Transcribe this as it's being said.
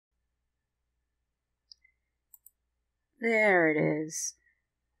There it is.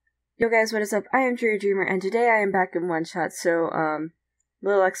 Yo guys, what is up? I am Dreamer, and today I am back in one shot, so,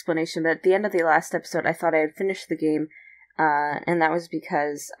 little explanation, but at the end of the last episode I thought I had finished the game, and that was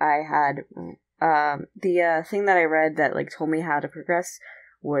because I had, the thing that I read that, told me how to progress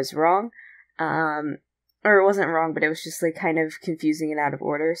was wrong, or it wasn't wrong, but it was just, kind of confusing and out of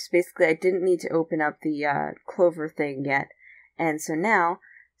order. So basically I didn't need to open up the, clover thing yet, and so now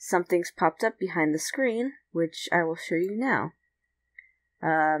something's popped up behind the screen, which I will show you now.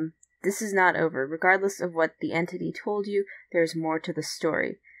 This is not over. Regardless of what the entity told you, there's more to the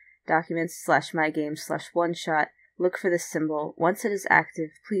story. Documents/mygames/one-shot. Look for this symbol. Once it is active,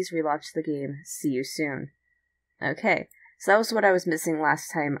 please relaunch the game. See you soon. Okay, so that was what I was missing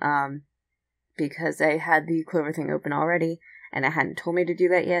last time, because I had the clover thing open already, and it hadn't told me to do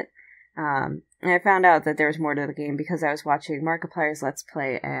that yet. And I found out that there was more to the game because I was watching Markiplier's Let's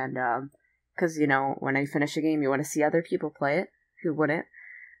Play, and, because, when I finish a game, you want to see other people play it. Who wouldn't?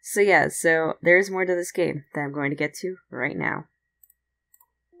 So yeah, so there's more to this game that I'm going to get to right now.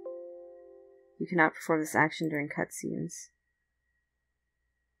 You cannot perform this action during cutscenes.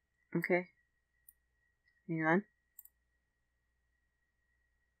 Okay. Hang on.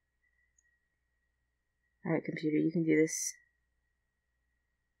 Alright, computer, you can do this.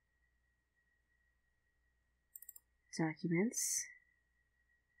 Documents.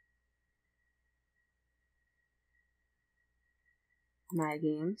 My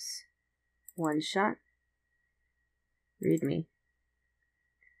games. One shot. Read me.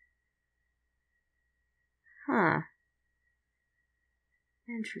 Huh.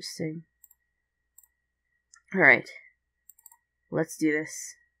 Interesting. Alright. Let's do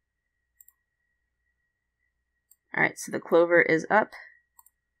this. Alright, so the clover is up.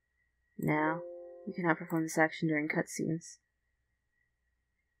 Now, you cannot perform this action during cutscenes.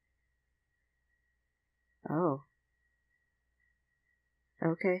 Oh.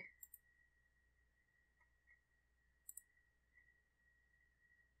 Okay.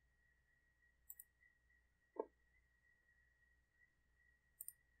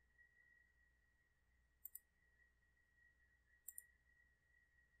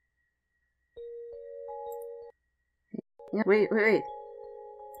 Yeah, wait.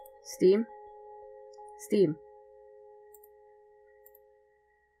 Steam? Steam.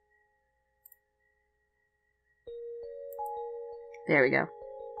 There we go.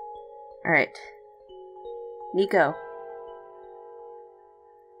 Alright. Nico.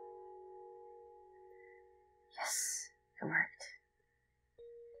 Yes, it worked.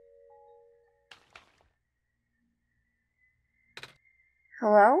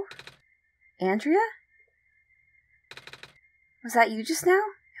 Hello? Andrea? Was that you just now?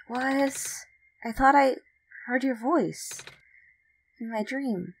 It was. I thought I heard your voice in my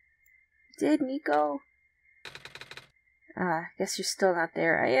dream. You did, Nico? Guess you're still not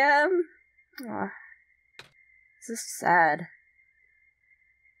there. I am. This is sad.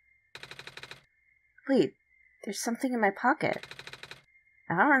 Wait, there's something in my pocket.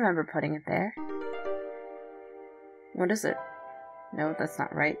 I don't remember putting it there. What is it? No, that's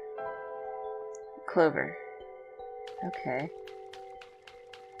not right. Clover. Okay.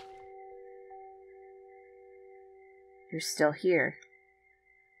 You're still here.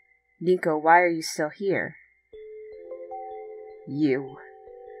 Nico, why are you still here? You.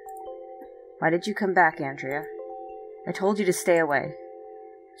 Why did you come back, Andrea? I told you to stay away.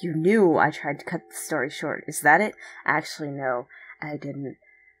 You knew I tried to cut the story short. Is that it? Actually, no, I didn't.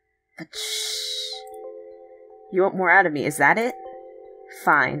 But shh. You want more out of me, is that it?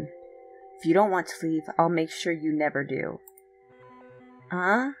 Fine. If you don't want to leave, I'll make sure you never do.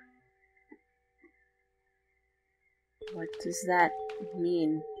 Huh? What does that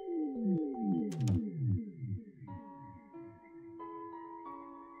mean?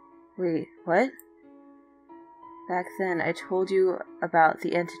 Wait, what? Back then, I told you about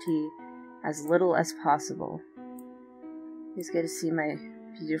the entity as little as possible. You guys get to see my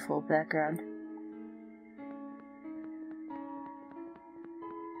beautiful background.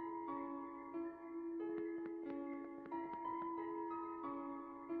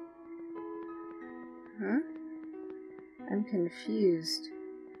 Huh? I'm confused.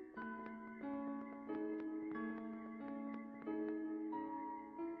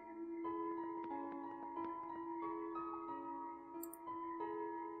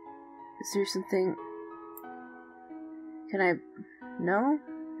 Is there something... Can I... No?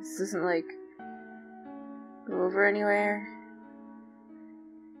 This doesn't, go over anywhere?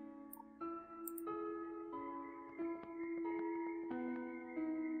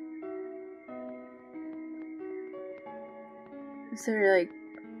 Is there,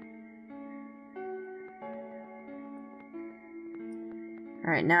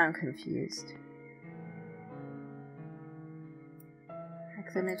 Alright, now I'm confused.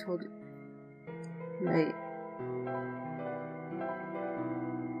 Heck, then I told you. Wait.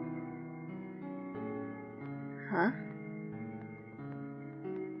 Huh?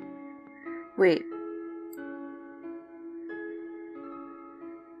 Wait.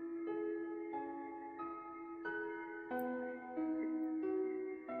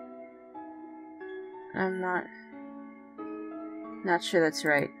 I'm not sure that's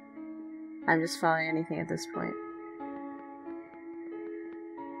right. I'm just following anything at this point.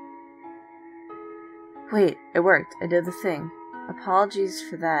 Wait, it worked. I did the thing. Apologies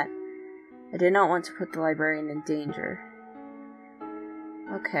for that. I did not want to put the librarian in danger.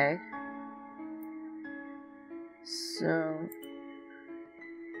 Okay. So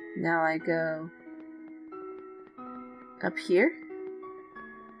now I go up here?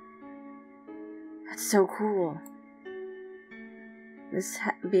 That's so cool. This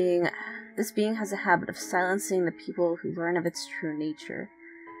being has a habit of silencing the people who learn of its true nature.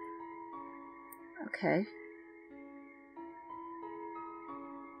 Okay.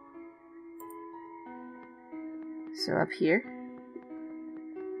 So up here.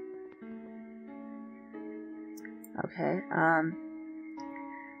 Okay,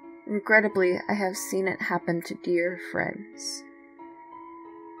 regrettably, I have seen it happen to dear friends.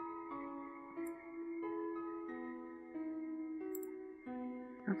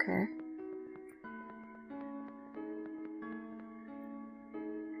 Okay.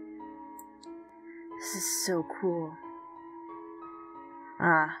 This is so cool.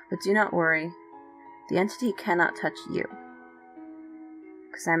 But do not worry. The entity cannot touch you.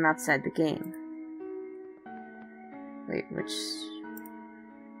 Because I'm outside the game. Wait, which...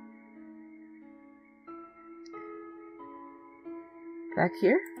 Back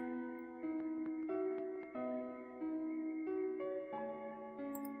here?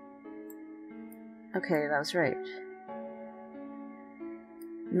 Okay, that was right.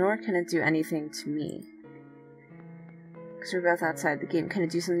 Nor can it do anything to me. Because we're both outside the game. Can it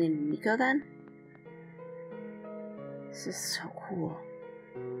do something to Nico then? This is so cool.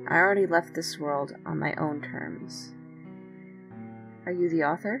 I already left this world on my own terms. Are you the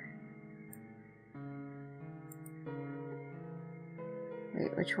author?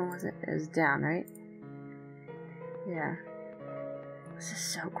 Wait, which one was it? It was down, right? Yeah. This is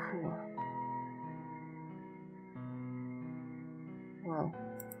so cool. Whoa.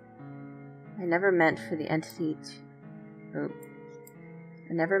 I never meant for the entity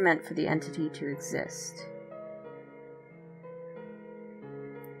to exist.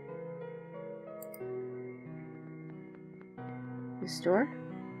 Restore?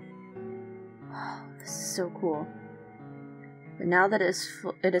 Oh, this is so cool. But now that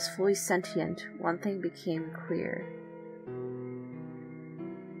it is fully sentient, one thing became clear.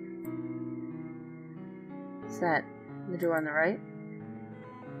 Is that the door on the right?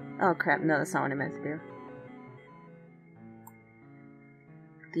 Oh crap, no, that's not what I meant to do.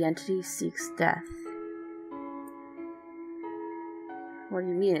 The entity seeks death. What do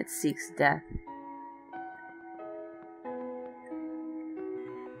you mean it seeks death?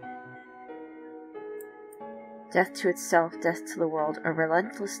 Death to itself, death to the world, a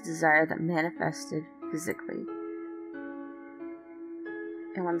relentless desire that manifested physically.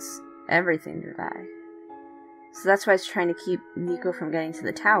 It wants everything to die. So that's why it's trying to keep Nico from getting to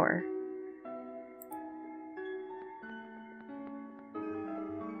the tower.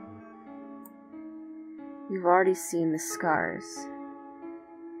 You've already seen the scars.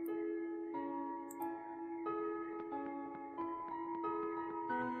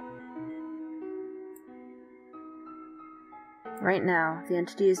 Right now, the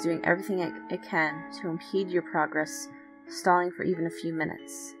entity is doing everything it can to impede your progress, stalling for even a few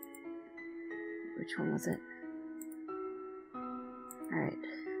minutes. Which one was it? Alright.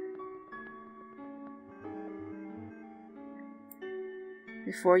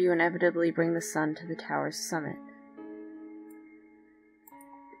 Before you inevitably bring the sun to the tower's summit.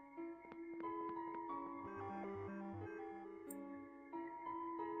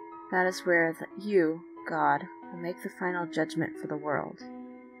 That is where you, God, will make the final judgment for the world.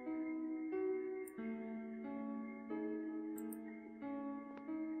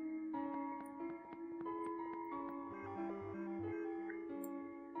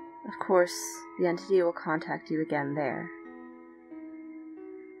 Of course, the entity will contact you again there.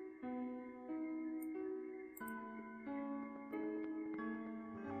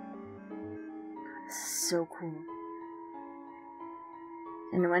 This is so cool.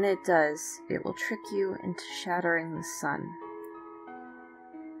 And when it does, it will trick you into shattering the sun.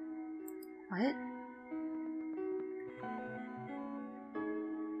 What?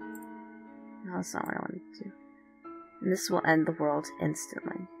 That's not what I wanted to do. And this will end the world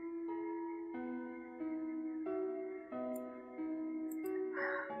instantly.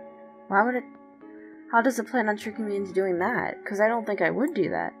 Why would it... How does it plan on tricking me into doing that? Because I don't think I would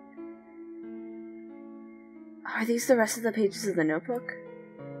do that. Are these the rest of the pages of the notebook?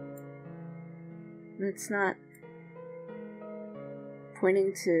 It's not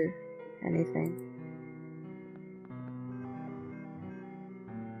pointing to anything.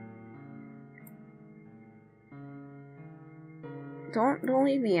 Don't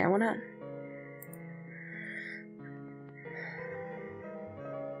leave me. I wanna...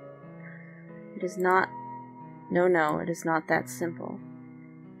 It is not... No, it is not that simple.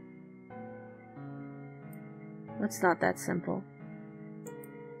 What's not that simple?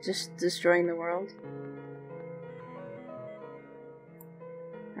 Just destroying the world?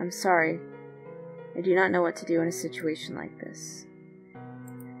 I'm sorry. I do not know what to do in a situation like this.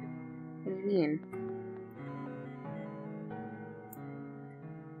 What do you mean?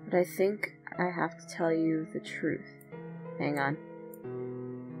 But I think I have to tell you the truth. Hang on.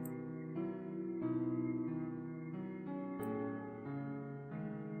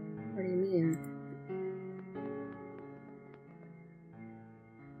 What do you mean?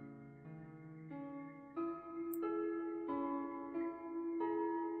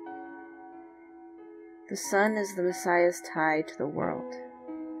 The sun is the Messiah's tie to the world.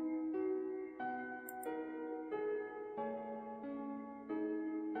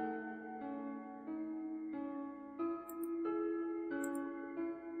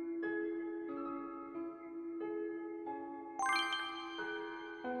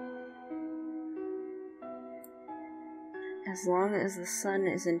 As long as the sun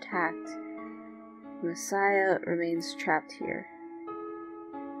is intact, the Messiah remains trapped here.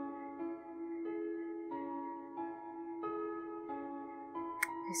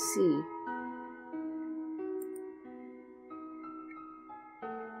 I see.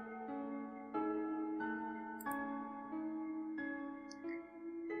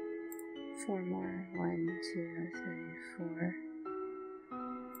 Four more. 1, 2, 3, 4.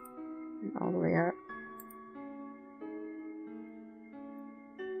 And all the way up.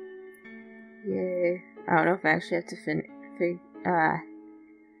 Yay. I don't know if I actually have to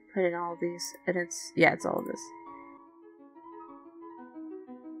put in all of these. And it's all of this.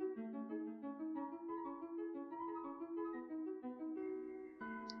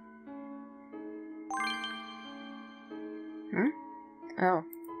 Oh,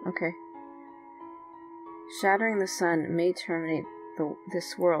 okay. Shattering the sun may terminate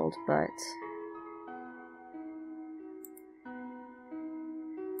this world, but...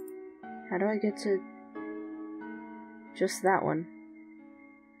 How do I get to just that one?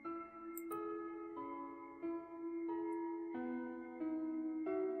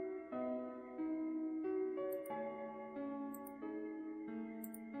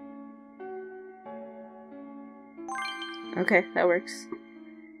 Okay, that works.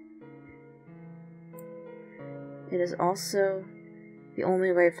 It is also the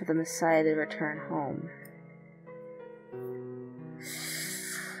only way for the Messiah to return home.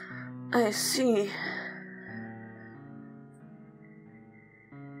 I see.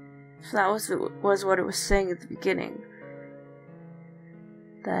 So that was what it was saying at the beginning.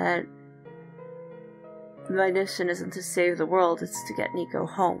 That my mission isn't to save the world, it's to get Nico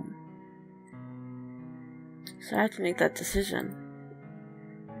home. So I have to make that decision.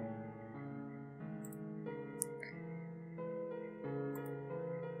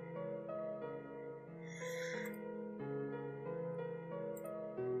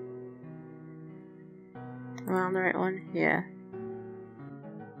 Am I on the right one? Yeah.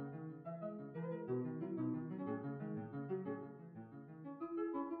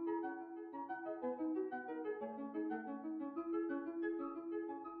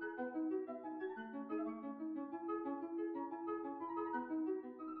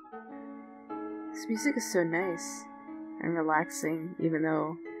 This music is so nice and relaxing, even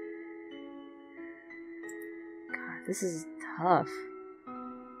though... God, this is tough.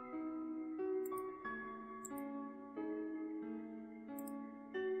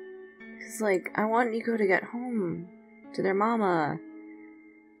 Because, like, I want Nico to get home to their mama.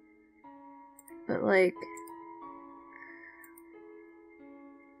 But, like...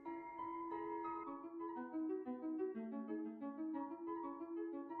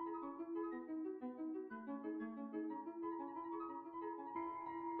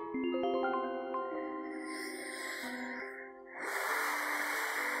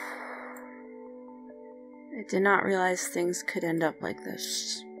 I did not realize things could end up like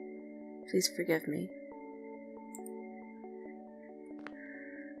this. Please forgive me.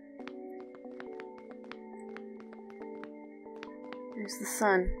 There's the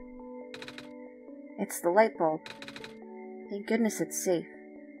sun. It's the light bulb. Thank goodness it's safe.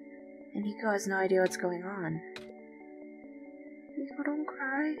 And Nico has no idea what's going on. Nico, don't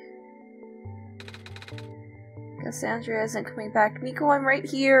cry. Guess Andrea isn't coming back. Nico, I'm right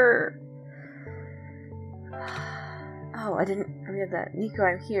here! Oh, I didn't read that. Nico,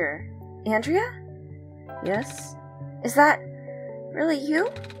 I'm here. Andrea? Yes? Is that really you?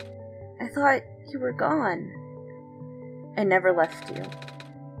 I thought you were gone. I never left you.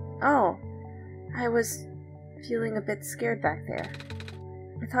 Oh, I was feeling a bit scared back there.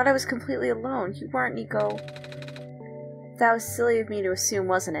 I thought I was completely alone. You weren't, Nico. That was silly of me to assume,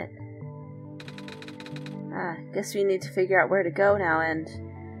 wasn't it? Guess we need to figure out where to go now and...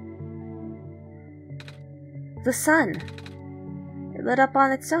 The sun! It lit up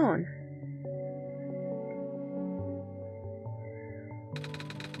on its own.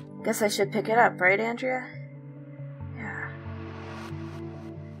 Guess I should pick it up, right, Andrea? Yeah.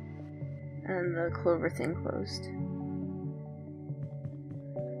 And the clover thing closed.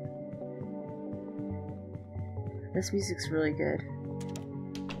 This music's really good.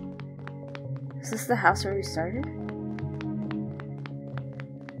 Is this the house where we started?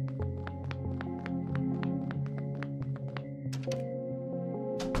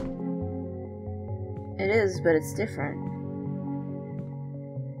 It is, but it's different.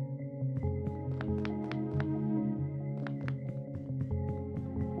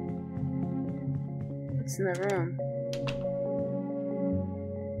 What's in the room?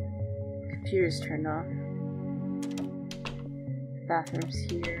 Computer's turned off. Bathroom's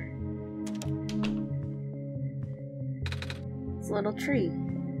here. It's a little tree. Do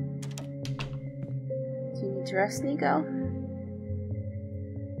you need to rest, Nico?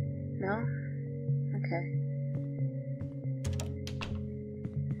 No? Okay.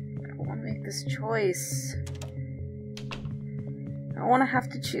 I don't want to make this choice. I don't want to have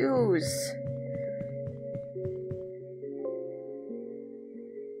to choose.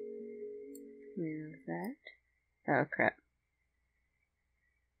 Move that. Oh, crap.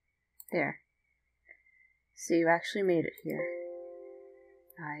 There. So you actually made it here.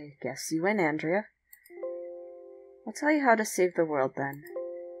 I guess you win, Andrea. I'll tell you how to save the world, then.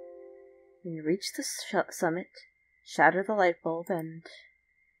 When you reach the summit, shatter the light bulb and...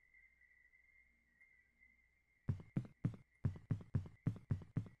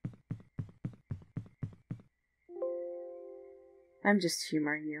 I'm just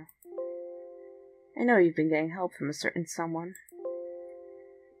humoring you. I know you've been getting help from a certain someone.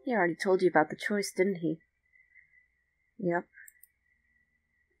 He already told you about the choice, didn't he? Yep.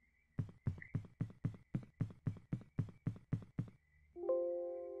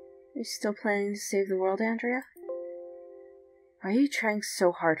 Are you still planning to save the world, Andrea? Why are you trying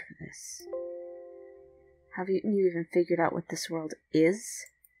so hard for this? Haven't you even figured out what this world is?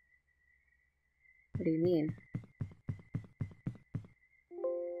 What do you mean?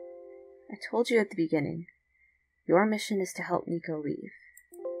 I told you at the beginning, your mission is to help Nico leave.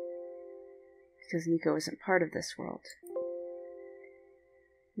 Because Nico isn't part of this world.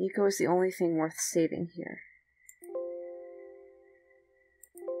 Nico is the only thing worth saving here.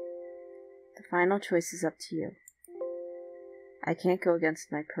 The final choice is up to you. I can't go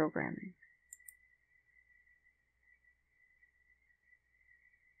against my programming.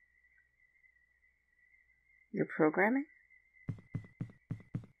 Your programming?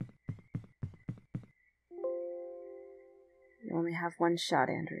 You only have one shot,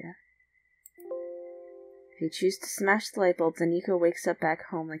 Andrea. If you choose to smash the light bulb, then Nico wakes up back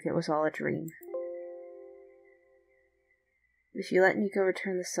home like it was all a dream. If you let Nico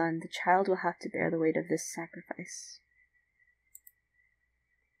return the sun, the child will have to bear the weight of this sacrifice.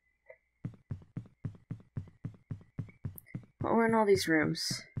 But we're in all these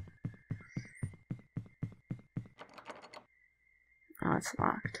rooms. Oh, it's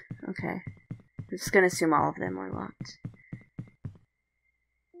locked. Okay. I'm just gonna assume all of them are locked.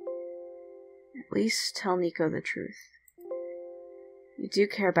 At least tell Nico the truth. You do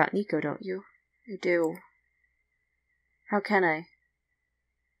care about Nico, don't you? I do. How can I?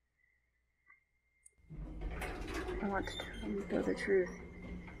 I want to tell Nico the truth.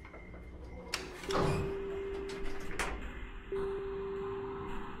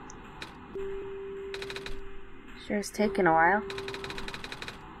 Sure has taken a while.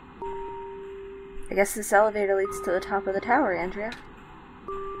 I guess this elevator leads to the top of the tower, Andrea.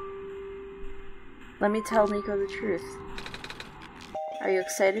 Let me tell Nico the truth. Are you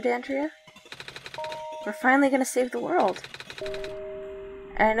excited, Andrea? We're finally gonna save the world.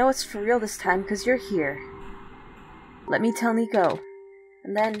 And I know it's for real this time because you're here. Let me tell Nico.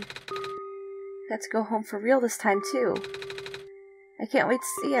 And then, let's go home for real this time too. I can't wait to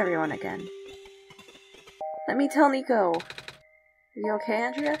see everyone again. Let me tell Nico. Are you okay,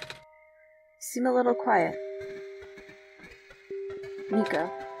 Andrea? You seem a little quiet. Nico.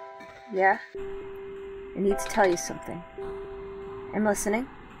 Yeah? I need to tell you something. I'm listening.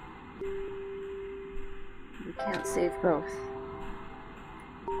 We can't save both.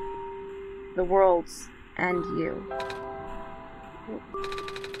 The world's and you.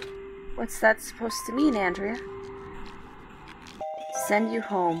 What's that supposed to mean, Andrea? To send you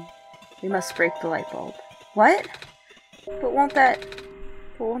home, we must break the light bulb. What? But won't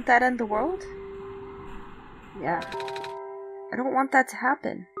that end the world? Yeah. I don't want that to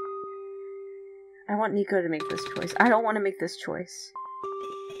happen. I want Nico to make this choice. I don't want to make this choice.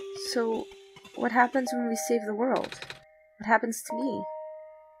 So, what happens when we save the world? What happens to me?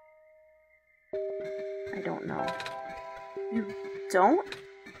 I don't know. You don't?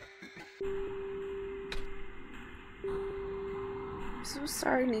 I'm so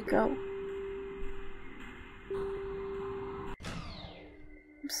sorry, Nico.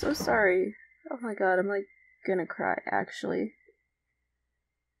 I'm so sorry. Oh my god, I'm like gonna cry, actually.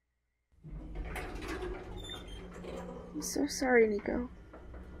 I'm so sorry, Nico.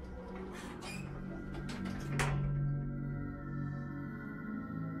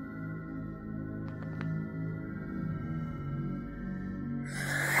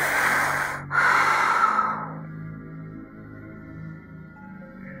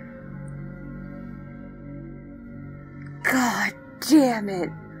 God damn it.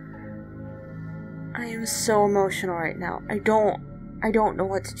 I am so emotional right now. I don't know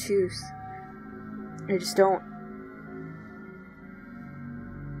what to choose. I just don't.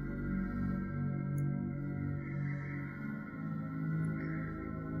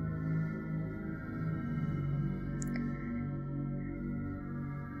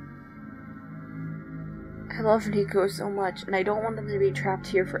 I love Nico so much, and I don't want them to be trapped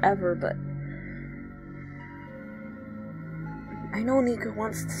here forever, but I know Nico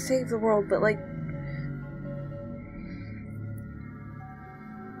wants to save the world, but like,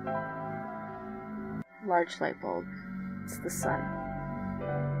 large light bulb. It's the sun.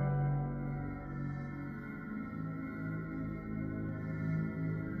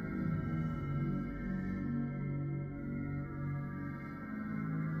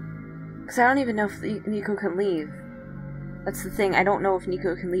 Because I don't even know if Nico can leave. That's the thing, I don't know if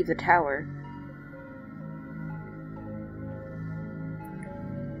Nico can leave the tower.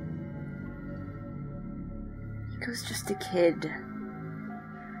 Nico's just a kid.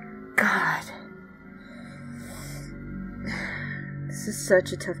 God. This is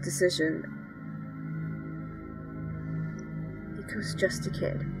such a tough decision. Nico's just a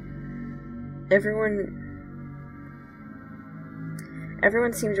kid.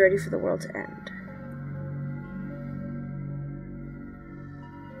 Everyone seems ready for the world to end.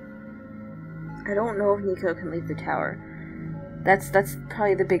 I don't know if Nico can leave the tower. That's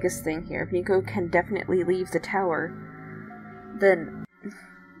probably the biggest thing here. If Nico can definitely leave the tower, then,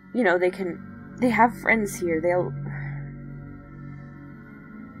 you know, they have friends here.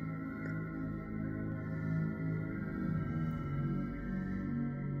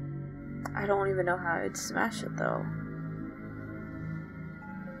 I don't even know how I'd smash it, though.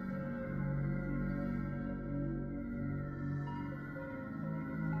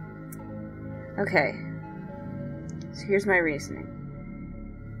 Okay. So here's my reasoning.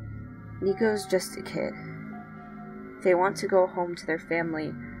 Nico's just a kid. They want to go home to their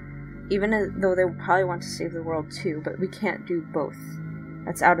family, even though they probably want to save the world too, but we can't do both.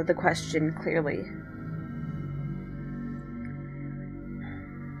 That's out of the question, clearly.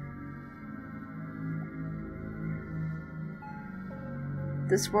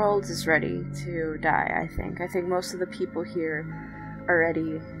 This world is ready to die, I think. I think most of the people here are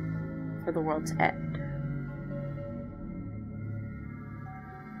ready for the world to end.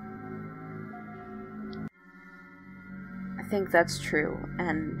 I think that's true,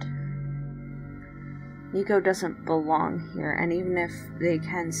 and Nico doesn't belong here, and even if they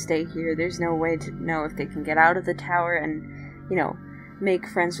can stay here, there's no way to know if they can get out of the tower and, you know, make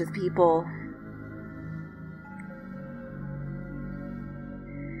friends with people.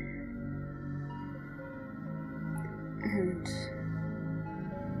 And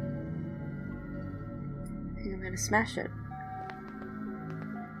I think I'm gonna smash it.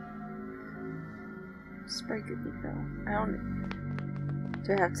 Just break it, Nico.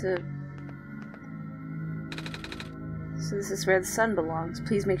 Do I have to? So this is where the sun belongs.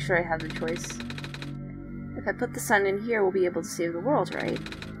 Please make sure I have the choice. If I put the sun in here, we'll be able to save the world, right?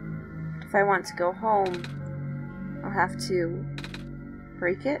 If I want to go home, I'll have to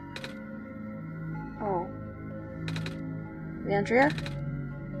break it. Oh. Andrea?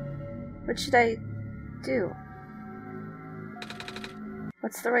 What should I do?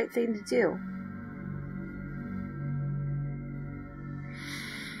 What's the right thing to do?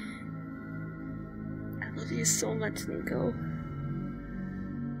 I love you so much, Nico.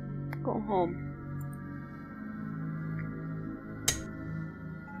 Go home.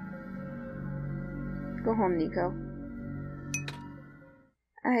 Go home, Nico.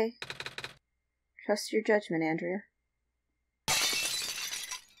 I trust your judgment, Andrea.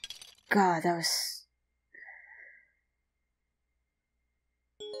 God, that was...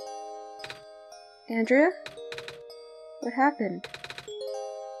 Andrea? What happened?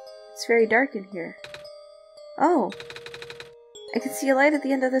 It's very dark in here. Oh! I can see a light at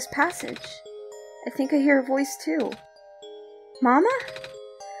the end of this passage. I think I hear a voice too. Mama?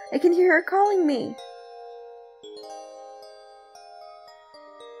 I can hear her calling me.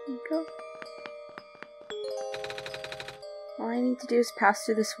 Nico? All I need to do is pass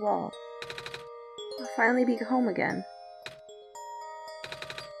through this wall. I'll finally be home again.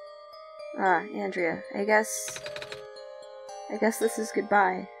 Ah, Andrea, I guess this is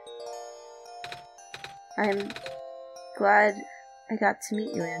goodbye. I'm glad I got to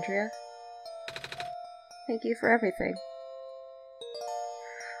meet you, Andrea. Thank you for everything.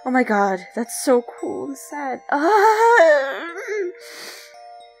 Oh my god, that's so cool and sad. Ah!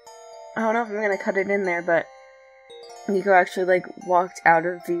 I don't know if I'm gonna cut it in there, but Nico actually, like, walked out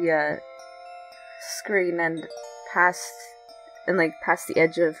of the, screen and past the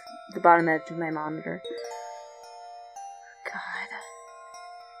edge of the bottom edge of my monitor. God.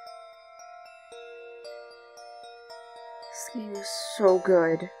 This game is so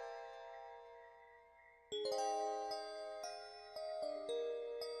good.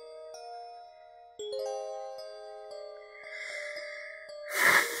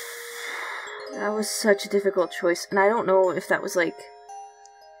 That was such a difficult choice, and I don't know if that was, like...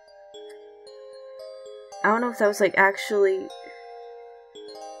 I don't know if that was, like, actually...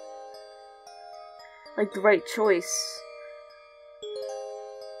 like, the right choice.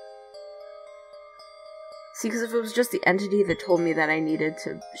 See, because if it was just the entity that told me that I needed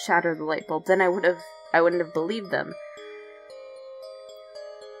to shatter the light bulb, then I wouldn't have believed them.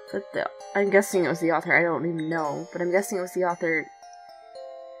 But I'm guessing it was the author. I don't even know, but I'm guessing it was the author.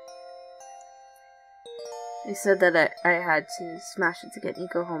 They said that I had to smash it to get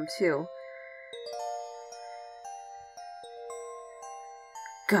Nico home, too.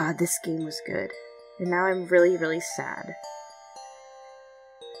 God, this game was good. And now I'm really, really sad.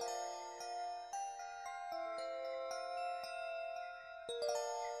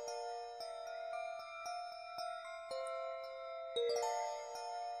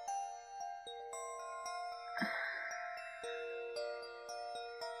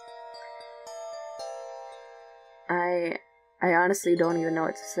 I honestly don't even know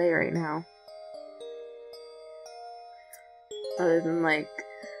what to say right now. Other than, like,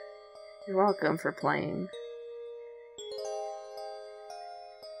 you're welcome for playing.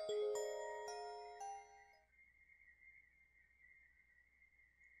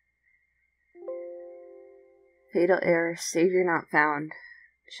 Fatal error, savior not found,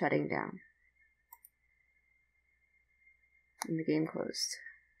 shutting down. And the game closed.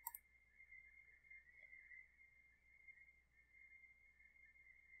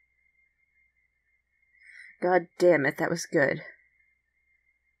 God damn it, that was good.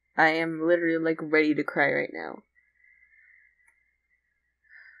 I am literally, like, ready to cry right now.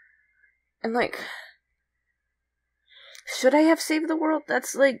 And, like, should I have saved the world?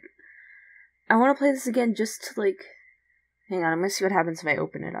 That's, like, I want to play this again just to, like, hang on, I'm gonna see what happens if I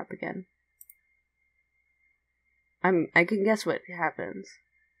open it up again. I can guess what happens.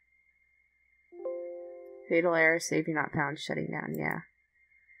 Fatal error, savior not found, shutting down, yeah.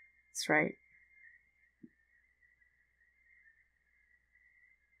 That's right.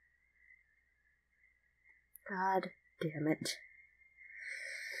 God damn it.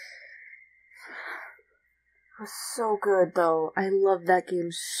 It was so good, though. I love that game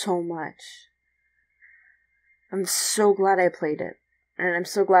so much. I'm so glad I played it. And I'm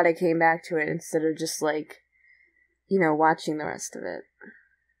so glad I came back to it instead of just, like, you know, watching the rest of it.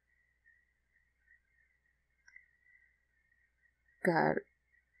 God.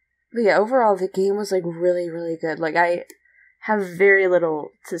 But yeah, overall, the game was, like, really, really good. Like, I have very little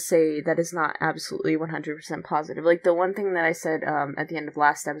to say that is not absolutely 100% positive. Like, the one thing that I said at the end of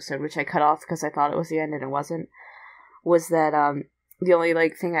last episode, which I cut off because I thought it was the end and it wasn't, was that the only,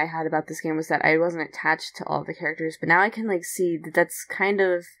 like, thing I had about this game was that I wasn't attached to all the characters. But now I can, like, see that that's kind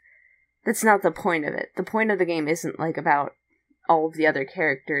of... that's not the point of it. The point of the game isn't, like, about all of the other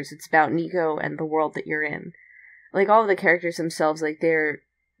characters. It's about Nico and the world that you're in. like, all of the characters themselves, like, they're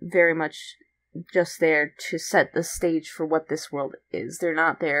very much just there to set the stage for what this world is. They're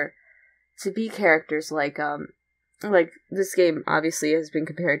not there to be characters like this game obviously has been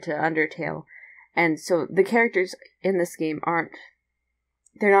compared to Undertale, and so the characters in this game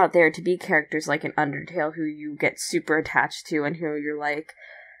they're not there to be characters like in Undertale who you get super attached to and who you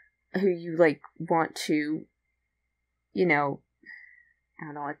want to, you know, I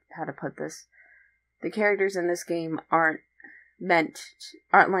don't know how to put this. The characters in this game aren't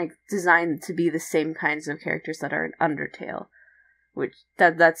like designed to be the same kinds of characters that are in Undertale, which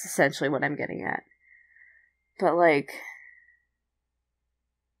that's essentially what I'm getting at. But like,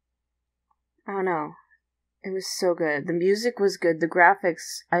 I don't know, it was so good. The music was good. The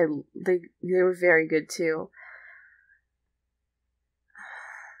graphics, they were very good too.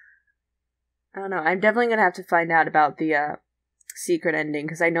 I don't know. I'm definitely gonna have to find out about the secret ending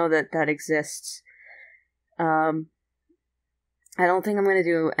because I know that exists. I don't think I'm gonna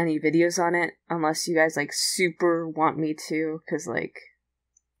do any videos on it unless you guys like super want me to, because like,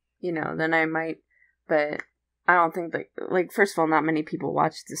 you know, then I might. But I don't think that, like, first of all, not many people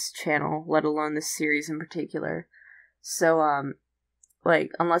watch this channel, let alone this series in particular. So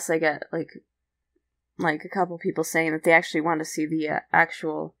like, unless I get like a couple people saying that they actually want to see the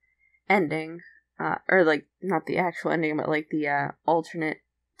actual ending, or like not the actual ending, but like the alternate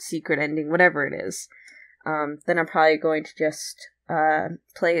secret ending, whatever it is. Then I'm probably going to just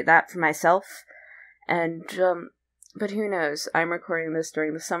play that for myself, and but who knows? I'm recording this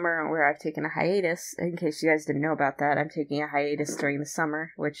during the summer where I've taken a hiatus. In case you guys didn't know about that, I'm taking a hiatus during the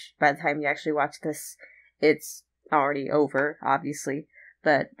summer, which by the time you actually watch this, it's already over, obviously.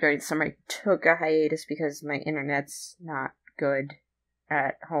 But during the summer, I took a hiatus because my internet's not good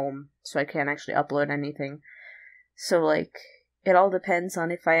at home, so I can't actually upload anything. So, like, it all depends on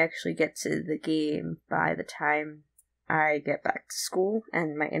if I actually get to the game by the time I get back to school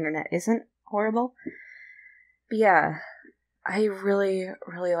and my internet isn't horrible. But yeah, I really,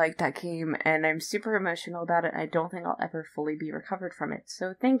 really like that game, and I'm super emotional about it. I don't think I'll ever fully be recovered from it.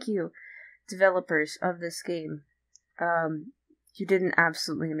 So thank you, developers of this game. You did an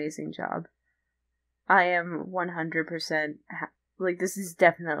absolutely amazing job. I am 100%, like, this is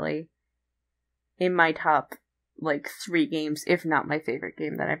definitely in my top, like, 3 games, if not my favorite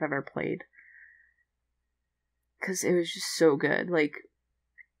game that I've ever played. Because it was just so good. Like,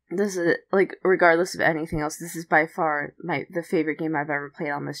 this is, like, regardless of anything else, this is by far the favorite game I've ever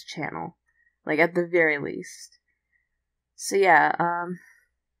played on this channel. Like, at the very least. So yeah,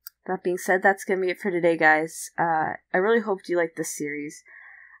 that being said, that's gonna be it for today, guys. I really hoped you liked this series.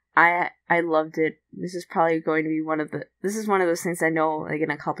 I loved it. This is probably going to be one of those things I know, like,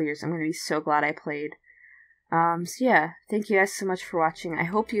 in a couple years, I'm gonna be so glad I played. So yeah, thank you guys so much for watching. I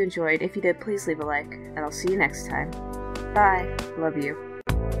hope you enjoyed. If you did, please leave a like, and I'll see you next time. Bye. Love you.